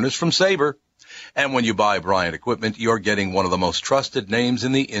 energy-efficient furnace from Sabre. And when you buy Bryant equipment, you're getting one of the most trusted names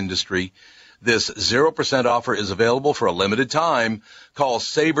in the industry. This 0% offer is available for a limited time. Call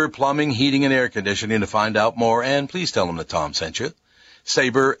Sabre Plumbing, Heating, and Air Conditioning to find out more, and please tell them that Tom sent you.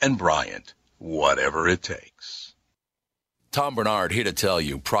 Sabre and Bryant, whatever it takes. Tom Bernard here to tell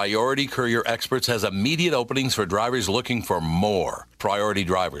you, Priority Courier Experts has immediate openings for drivers looking for more. Priority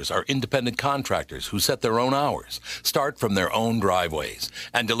drivers are independent contractors who set their own hours, start from their own driveways,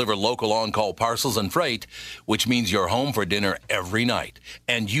 and deliver local on-call parcels and freight, which means you're home for dinner every night,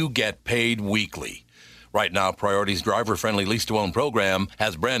 and you get paid weekly. Right now, Priority's driver-friendly lease-to-own program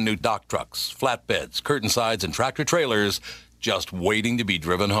has brand-new dock trucks, flatbeds, curtain sides, and tractor-trailers just waiting to be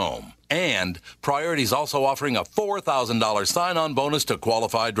driven home. And Priority's also offering a $4,000 sign-on bonus to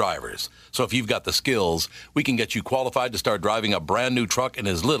qualified drivers. So if you've got the skills, we can get you qualified to start driving a brand new truck in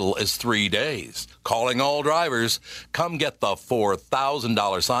as little as 3 days. Calling all drivers, come get the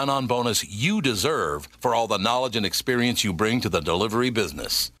 $4,000 sign-on bonus you deserve for all the knowledge and experience you bring to the delivery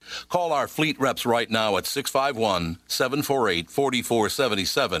business. Call our fleet reps right now at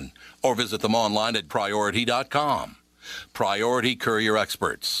 651-748-4477 or visit them online at priority.com. Priority Courier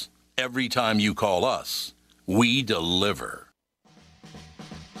Experts. Every time you call us, we deliver.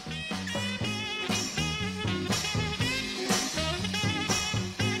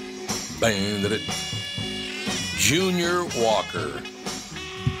 Junior Walker.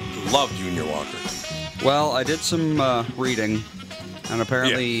 Love Junior Walker. Well, I did some reading, and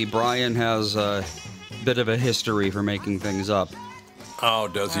apparently Brian has a bit of a history for making things up. Oh,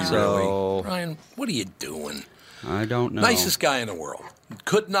 does he really? Brian, what are you doing? I don't know. Nicest guy in the world.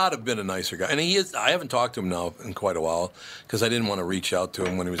 Could not have been a nicer guy. And he is. I haven't talked to him now in quite a while because I didn't want to reach out to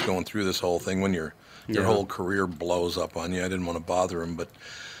him when he was going through this whole thing. When your whole career blows up on you, I didn't want to bother him.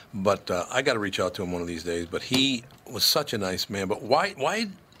 But I got to reach out to him one of these days. But he was such a nice man. But why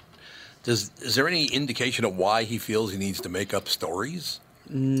is there any indication of why he feels he needs to make up stories?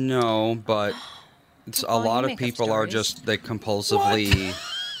 No, but it's a lot of people are just, they compulsively. What?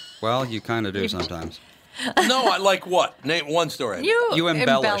 Well, you kind of do sometimes. No, I like what? Name one story. You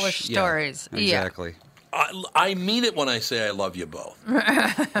embellish stories. Yeah, exactly. I mean it when I say I love you both.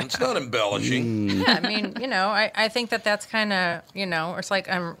 It's not embellishing. Yeah, I mean, I think that's kind of, it's like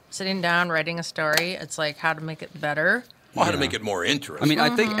I'm sitting down writing a story. It's like how to make it better. Well, how to make it more interesting. I mean,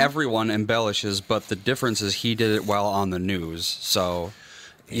 I think everyone embellishes, but the difference is he did it while on the news. So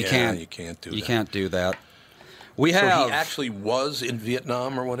you can't do that. So he actually was in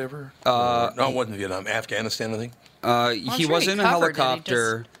Vietnam or whatever? No, it wasn't Vietnam. Afghanistan, I think? He was in a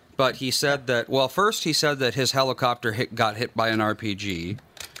helicopter, but he said that... Well, first he said that his helicopter got hit by an RPG,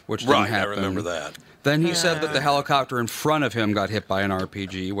 which didn't happen. Right, I remember that. Then he said that the helicopter in front of him got hit by an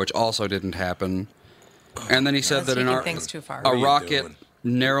RPG, which also didn't happen. And then he said that a rocket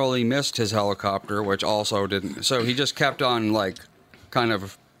narrowly missed his helicopter, which also didn't... So he just kept on, kind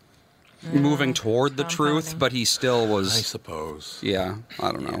of... moving toward the truth, but he still was... I suppose. Yeah,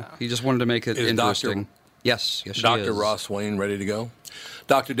 I don't know. Yeah. He just wanted to make it interesting. Yes, she is. Dr. Ross-Swain ready to go?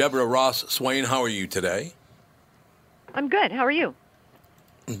 Dr. Deborah Ross-Swain, how are you today? I'm good. How are you?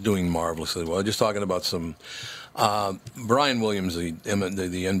 Doing marvelously well. Just talking about some... Brian Williams, the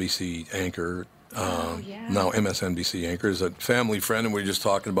NBC anchor... now MSNBC anchor, is a family friend, and we were just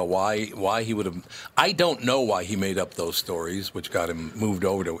talking about why he would have... I don't know why he made up those stories, which got him moved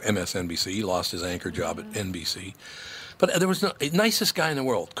over to MSNBC. He lost his anchor job at NBC. But there was nicest guy in the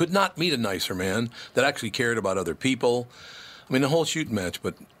world. Could not meet a nicer man that actually cared about other people. I mean, the whole shooting match,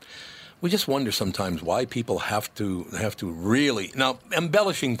 but we just wonder sometimes why people have to really... Now,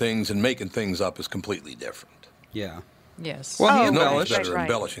 embellishing things and making things up is completely different. Yeah. Yes. Well, he Nobody's embellished. better at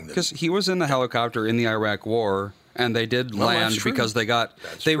embellishing than Because he was in the helicopter in the Iraq War, and they did Well, that's land true. because they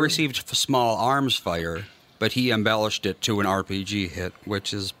true. received small arms fire, but he embellished it to an RPG hit,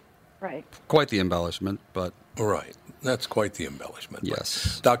 which is Right. quite the embellishment, but Right. That's quite the embellishment.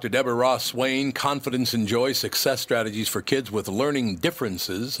 yes. Dr. Deborah Ross-Swain, Confidence and Joy, Success Strategies for Kids with Learning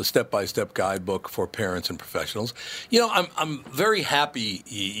Differences, a step-by-step guidebook for parents and professionals. You know, I'm very happy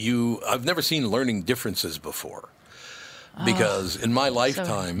I've never seen Learning Differences before. Because in my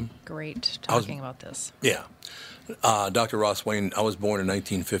lifetime... So great talking about this. Yeah. Dr. Ross-Swain, I was born in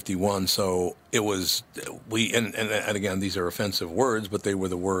 1951, so it was... And again, these are offensive words, but they were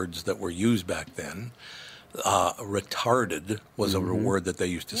the words that were used back then. Retarded was a word that they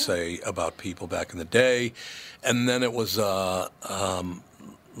used to say about people back in the day. And then it was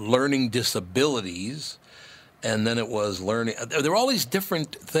learning disabilities. And then it was learning... There were all these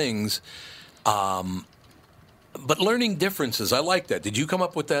different things. But learning differences, I like that. Did you come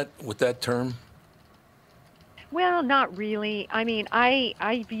up with that term? Well, not really. I mean,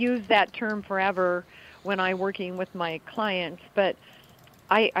 I've used that term forever when I'm working with my clients, but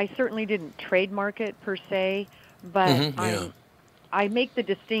I certainly didn't trademark it per se, but I make the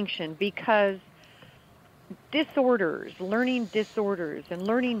distinction because learning disorders and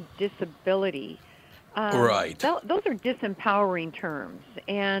learning disability, right. Those are disempowering terms,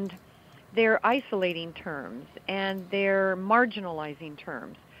 and they're isolating terms, and they're marginalizing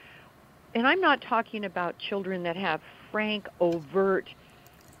terms. And I'm not talking about children that have frank, overt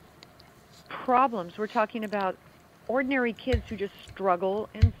problems. We're talking about ordinary kids who just struggle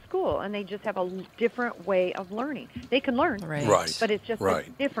in school, and they just have a different way of learning. They can learn, right. but it's just a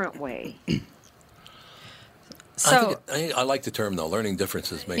different way. So I like the term, though. Learning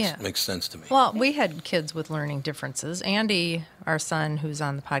differences makes sense to me. Well, we had kids with learning differences. Andy, our son, who's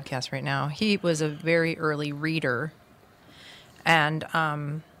on the podcast right now, he was a very early reader, and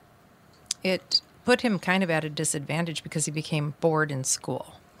it put him kind of at a disadvantage because he became bored in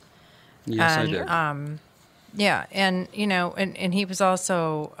school. Yes, and, I did. Yeah, and and he was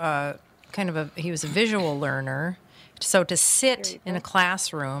also he was a visual learner. So to sit in a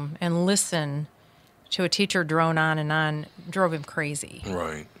classroom and listen to a teacher drone on and on drove him crazy.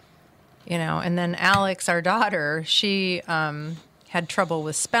 Right. And then Alex, our daughter, she had trouble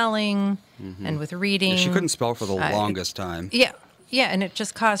with spelling and with reading. Yeah, she couldn't spell for the longest time. Yeah, and it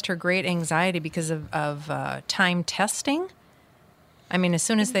just caused her great anxiety because of time testing. I mean, as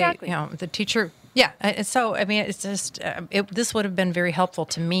soon as the teacher... Yeah, so, I mean, it's just... this would have been very helpful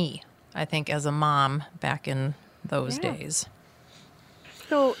to me, I think, as a mom back in those days.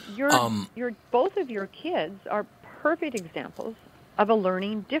 So both of your kids are perfect examples of a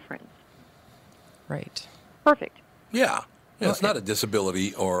learning difference. Right. Perfect. Yeah. It's not a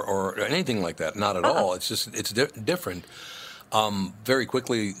disability or anything like that. Not at all. It's just different. Very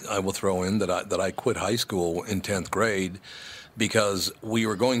quickly, I will throw in that I quit high school in 10th grade because we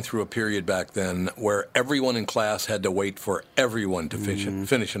were going through a period back then where everyone in class had to wait for everyone to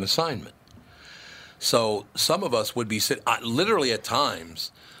finish an assignment. So some of us would be literally at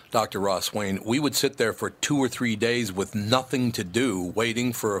times, Dr. Ross-Swain, we would sit there for 2 or 3 days with nothing to do,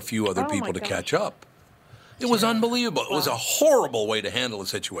 waiting for a few other people to catch up. It was unbelievable. It was a horrible way to handle a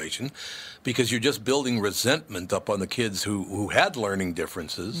situation because you're just building resentment up on the kids who had learning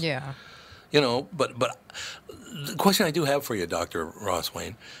differences. Yeah. But the question I do have for you, Dr.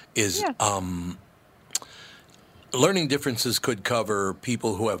 Ross-Swain, is learning differences could cover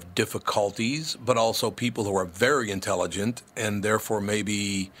people who have difficulties, but also people who are very intelligent and therefore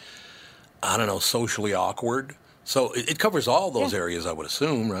maybe, socially awkward. So it covers all those areas, I would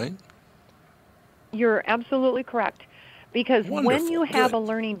assume, right? You're absolutely correct. Because when you have a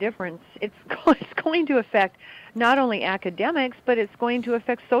learning difference, it's going to affect not only academics, but it's going to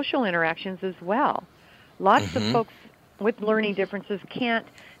affect social interactions as well. Lots of folks with learning differences can't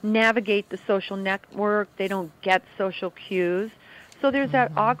navigate the social network. They don't get social cues. So there's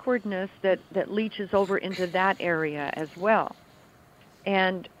that awkwardness that leaches over into that area as well.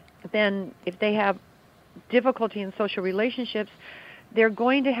 And then if they have difficulty in social relationships, they're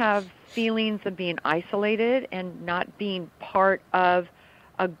going to have feelings of being isolated and not being part of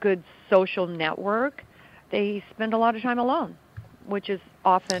a good social network. They spend a lot of time alone, which is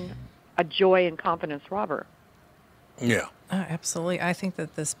often a joy and confidence robber. Yeah. Absolutely. I think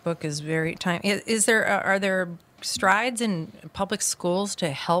that this book is very time. Are there strides in public schools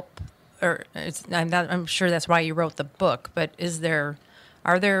to help? I'm sure that's why you wrote the book. But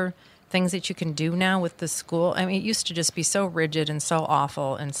are there things that you can do now with the school? I mean, it used to just be so rigid and so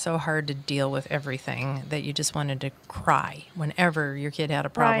awful and so hard to deal with everything that you just wanted to cry whenever your kid had a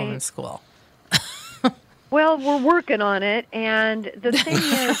problem in school. Well, we're working on it, and the thing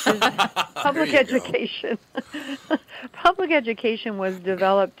is public education. Public education was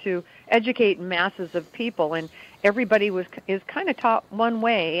developed to educate masses of people, and everybody is kind of taught one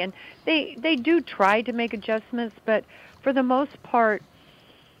way, and they do try to make adjustments, but for the most part,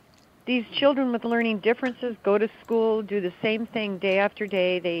 these children with learning differences go to school, do the same thing day after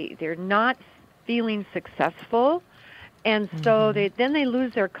day. They're not feeling successful. And so then they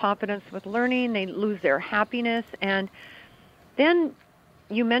lose their confidence with learning, they lose their happiness, and then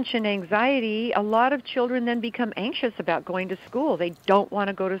you mentioned anxiety. A lot of children then become anxious about going to school. They don't want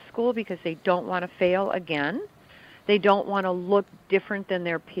to go to school because they don't want to fail again. They don't want to look different than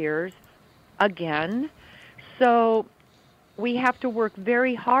their peers again. So we have to work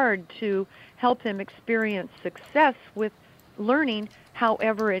very hard to help them experience success with learning,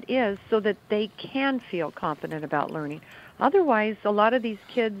 however it is, so that they can feel confident about learning. Otherwise, a lot of these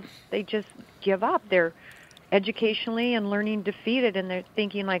kids, they just give up. They're educationally and learning defeated, and they're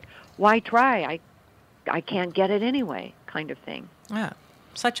thinking like, why try? I can't get it anyway, kind of thing. Yeah,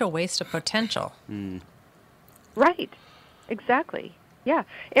 such a waste of potential. Right, exactly. Yeah,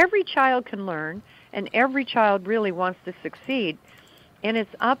 every child can learn, and every child really wants to succeed. And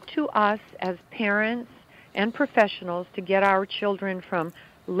it's up to us as parents and professionals to get our children from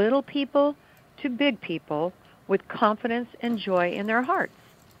little people to big people with confidence and joy in their hearts.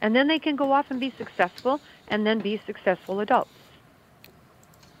 And then they can go off and be successful, and then be successful adults.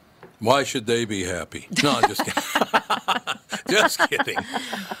 Why should they be happy? No, I'm just kidding. Just kidding.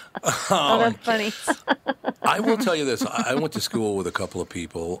 Oh, that's funny. I will tell you this. I went to school with a couple of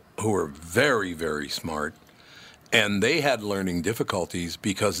people who were very, very smart, and they had learning difficulties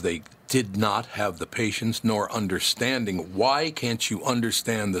because they did not have the patience nor understanding. Why can't you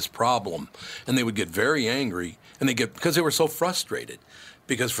understand this problem? And they would get very angry, and because they were so frustrated,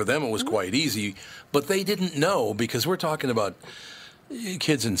 because for them it was quite easy, but they didn't know, because we're talking about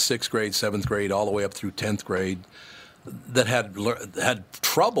kids in 6th grade, 7th grade, all the way up through 10th grade that had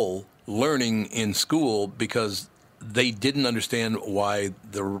trouble learning in school because they didn't understand why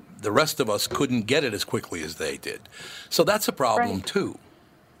the rest of us couldn't get it as quickly as they did. So that's a problem too.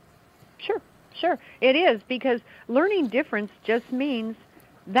 Sure. It is, because learning difference just means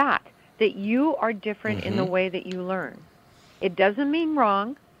that you are different in the way that you learn. It doesn't mean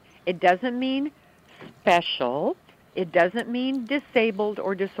wrong. It doesn't mean special. It doesn't mean disabled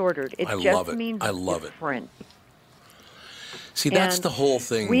or disordered. It just means different. See, that's the whole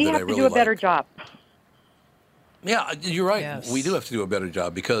thing we that I have really to do a better like. job. Yeah, you're right. Yes. We do have to do a better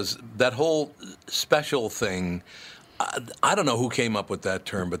job, because that whole special thing, I don't know who came up with that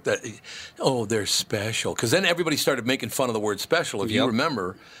term, but they're special. Because then everybody started making fun of the word special. If you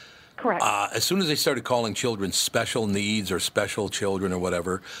remember, correct. As soon as they started calling children special needs or special children or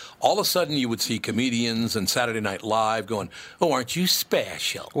whatever, all of a sudden you would see comedians and Saturday Night Live going, "Oh, aren't you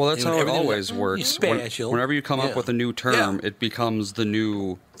special?" Well, that's how it always works. Special. Whenever you come up with a new term, it becomes the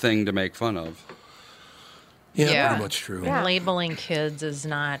new thing to make fun of. Yeah, pretty much true. And labeling kids is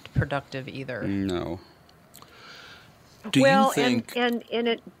not productive either. No. Do you think... and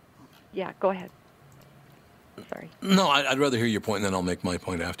it... Yeah, go ahead. Sorry. No, I'd rather hear your point, and then I'll make my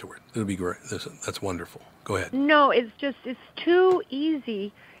point afterward. It'll be great. That's wonderful. Go ahead. No, it's too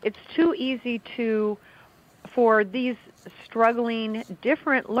easy. It's too easy for these struggling,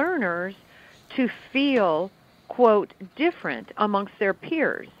 different learners to feel, quote, different amongst their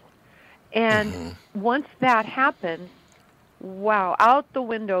peers. And once that happens, wow, out the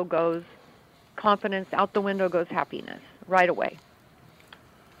window goes confidence, out the window goes happiness right away.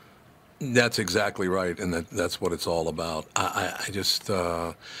 That's exactly right, and that's what it's all about. I just,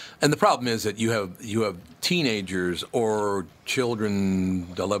 and the problem is that you have teenagers or children,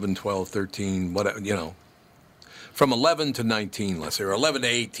 11, 12, 13, whatever, from 11 to 19, let's say, or 11 to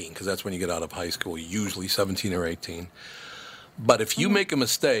 18, because that's when you get out of high school, usually 17 or 18. But if you make a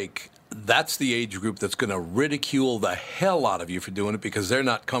mistake, that's the age group that's going to ridicule the hell out of you for doing it, because they're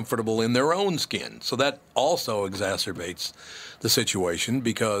not comfortable in their own skin. So that also exacerbates the situation,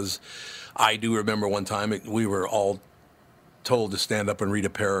 because I do remember one time we were all told to stand up and read a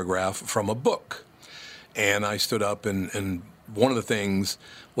paragraph from a book. And I stood up, and one of the things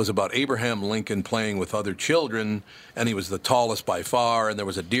was about Abraham Lincoln playing with other children, and he was the tallest by far, and there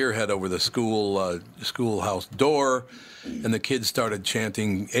was a deer head over the schoolhouse door, and the kids started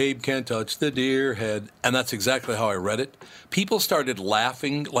chanting, "Abe can't touch the deer head," and that's exactly how I read it. People started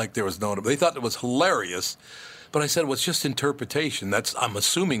laughing like there was they thought it was hilarious, but I said, well, it's just interpretation. I'm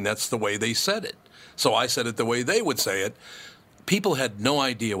assuming that's the way they said it. So I said it the way they would say it. People had no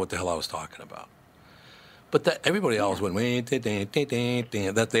idea what the hell I was talking about. But that everybody always went,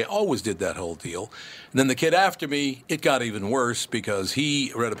 that they always did that whole deal. And then the kid after me, it got even worse because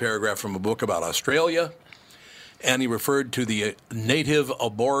he read a paragraph from a book about Australia, and he referred to the native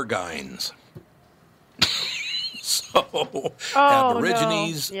Aborigines. So,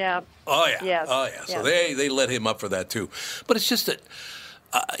 Aborigines. No. Yeah. Oh, yeah. Yes. Oh, yeah. So they let him up for that, too. But it's just that,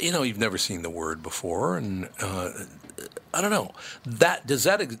 you've never seen the word before, and I don't know. Does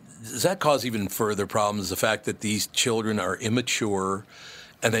that cause even further problems, the fact that these children are immature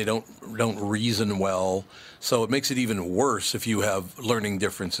and they don't reason well? So it makes it even worse if you have learning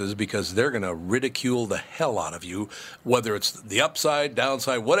differences, because they're going to ridicule the hell out of you, whether it's the upside,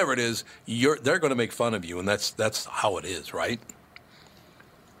 downside, whatever it is. They're going to make fun of you, and that's how it is, right?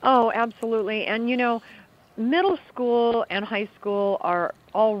 Oh, absolutely. And middle school and high school are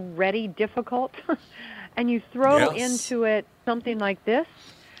already difficult, and you throw into it something like this,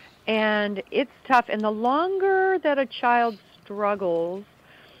 and it's tough. And the longer that a child struggles,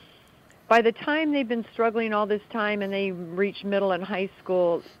 by the time they've been struggling all this time and they reach middle and high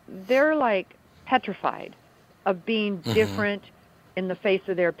school, they're like petrified of being different in the face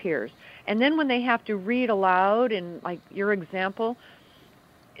of their peers. And then when they have to read aloud, and like your example,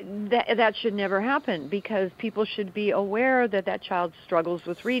 that should never happen, because people should be aware that child struggles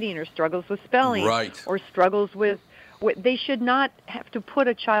with reading or struggles with spelling, right, or struggles with they should not have to put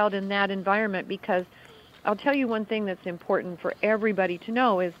a child in that environment, because I'll tell you one thing that's important for everybody to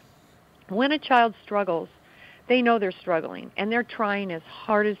know is when a child struggles, they know they're struggling, and they're trying as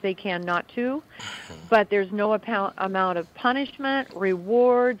hard as they can not to, but there's no amount of punishment,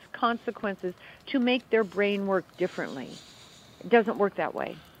 rewards, consequences to make their brain work differently. It doesn't work that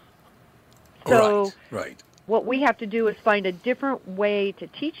way. So right. What we have to do is find a different way to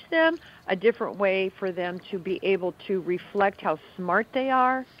teach them, a different way for them to be able to reflect how smart they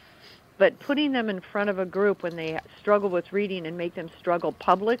are. But putting them in front of a group when they struggle with reading and make them struggle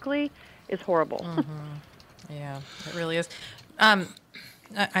publicly is horrible. Yeah, it really is.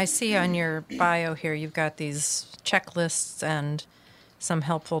 I see on your bio here you've got these checklists and some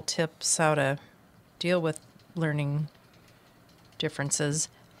helpful tips how to deal with learning differences.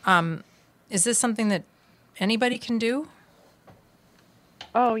 Is this something that anybody can do?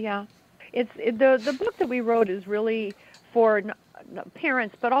 Oh, yeah. The book that we wrote is really for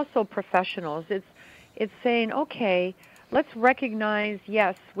parents, but also professionals. It's saying, okay, let's recognize,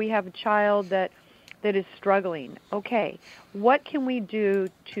 yes, we have a child that is struggling. Okay, what can we do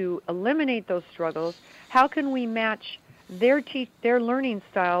to eliminate those struggles? How can we match their learning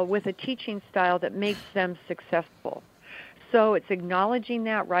style with a teaching style that makes them successful? So it's acknowledging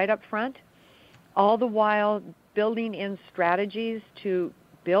that right up front, all the while building in strategies to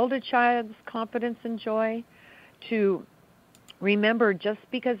build a child's confidence and joy, to remember just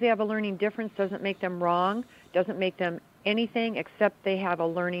because they have a learning difference doesn't make them wrong, doesn't make them anything except they have a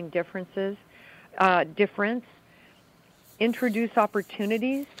learning difference. Introduce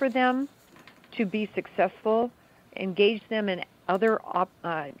opportunities for them to be successful, engage them in other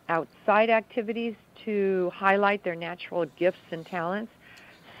outside activities to highlight their natural gifts and talents.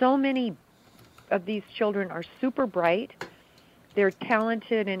 So many of these children are super bright. They're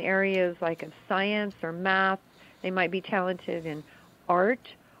talented in areas like science or math. They might be talented in art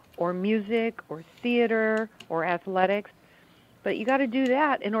or music or theater or athletics. But you got to do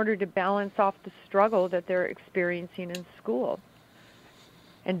that in order to balance off the struggle that they're experiencing in school.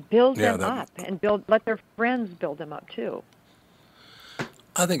 And build them up, and let their friends build them up too.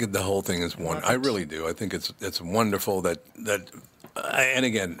 I think the whole thing is I really do. I think it's wonderful that and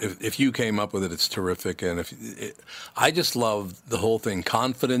again, if you came up with it, it's terrific. And I just love the whole thing: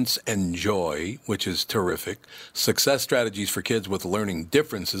 confidence and joy, which is terrific. Success strategies for kids with learning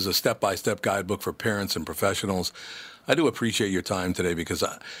differences, a step-by-step guidebook for parents and professionals. I do appreciate your time today, because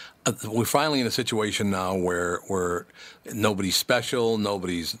we're finally in a situation now where nobody's special,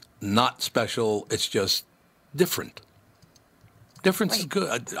 nobody's not special. It's just different. Difference is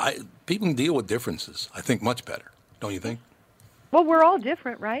good. People can deal with differences, I think, much better. Don't you think? Well, we're all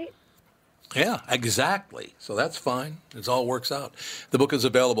different, right? Yeah, exactly. So that's fine. It all works out. The book is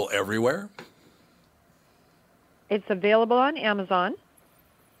available everywhere. It's available on Amazon.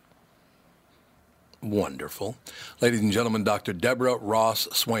 Wonderful. Ladies and gentlemen, Dr. Deborah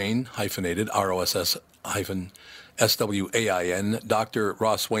Ross-Swain, hyphenated, ROSS-SWAIN. Dr.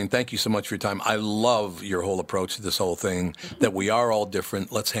 Ross-Swain, thank you so much for your time. I love your whole approach to this whole thing, that we are all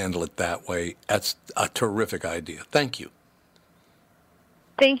different. Let's handle it that way. That's a terrific idea. Thank you.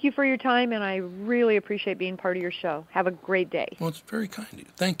 Thank you for your time, and I really appreciate being part of your show. Have a great day. Well, it's very kind of you.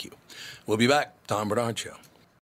 Thank you. We'll be back. Tom Bernard Show.